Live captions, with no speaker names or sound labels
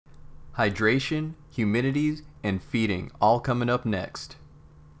hydration, humidity, and feeding, all coming up next.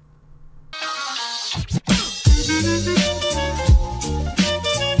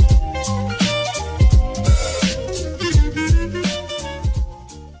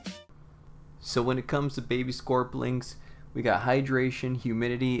 So when it comes to baby scorpions, we got hydration,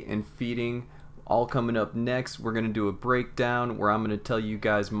 humidity, and feeding all coming up next. We're going to do a breakdown where I'm going to tell you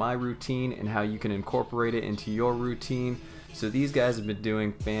guys my routine and how you can incorporate it into your routine. So these guys have been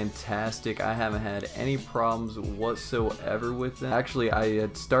doing fantastic. I haven't had any problems whatsoever with them. Actually, I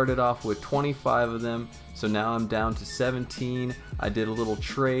had started off with 25 of them, so now I'm down to 17. I did a little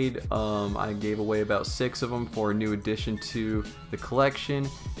trade. I gave away about 6 of them for a new addition to the collection.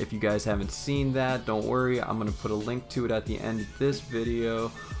 If you guys haven't seen that, don't worry, I'm going to put a link to it at the end of this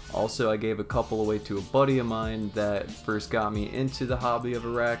video. Also, I gave a couple away to a buddy of mine that first got me into the hobby of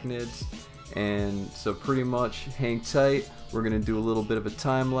arachnids. And so pretty much hang tight. We're going to do a little bit of a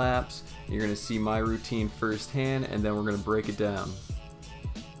time lapse. You're going to see my routine firsthand, and then we're going to break it down.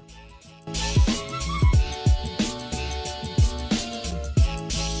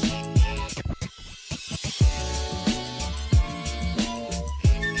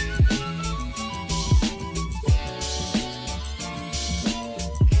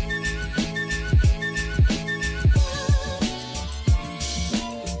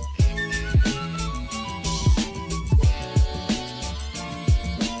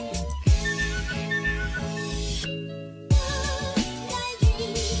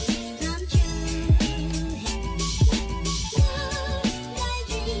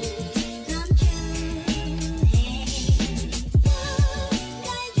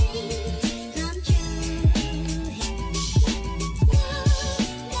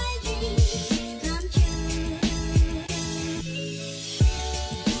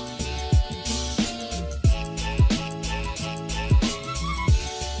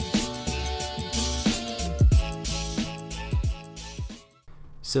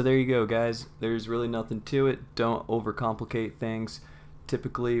 So there you go, guys. There's really nothing to it. Don't overcomplicate things.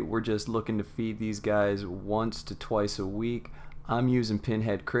 Typically, we're just looking to feed these guys once to twice a week. I'm using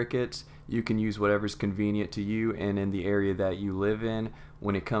pinhead crickets. You can use whatever's convenient to you and in the area that you live in.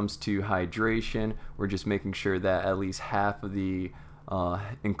 When it comes to hydration, we're just making sure that at least half of the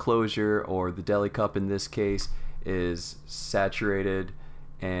enclosure, or the deli cup in this case, is saturated,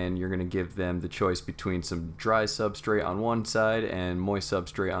 and you're going to give them the choice between some dry substrate on one side and moist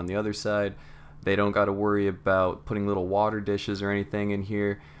substrate on the other side. They don't got to worry about putting little water dishes or anything in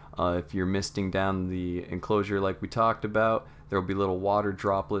here. If you're misting down the enclosure like we talked about, there will be little water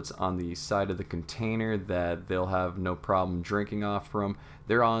droplets on the side of the container that they'll have no problem drinking off from.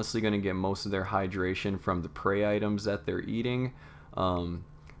 They're honestly going to get most of their hydration from the prey items that they're eating.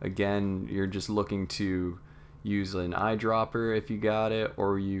 Again, you're just looking to use an eyedropper if you got it,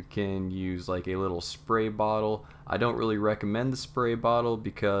 or you can use like a little spray bottle. I don't really recommend the spray bottle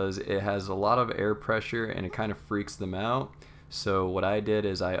because it has a lot of air pressure and it kind of freaks them out. So what I did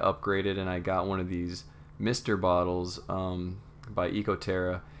is I upgraded and I got one of these mister bottles by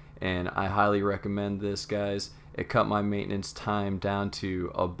Ecoterra, and I highly recommend this, guys. It cut my maintenance time down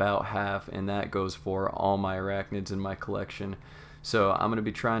to about half, and that goes for all my arachnids in my collection. So I'm going to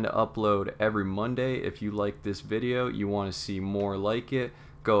be trying to upload every Monday. If you like this video, you want to see more like it,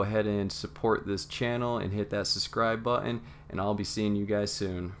 go ahead and support this channel and hit that subscribe button, and I'll be seeing you guys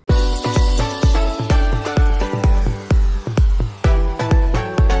soon.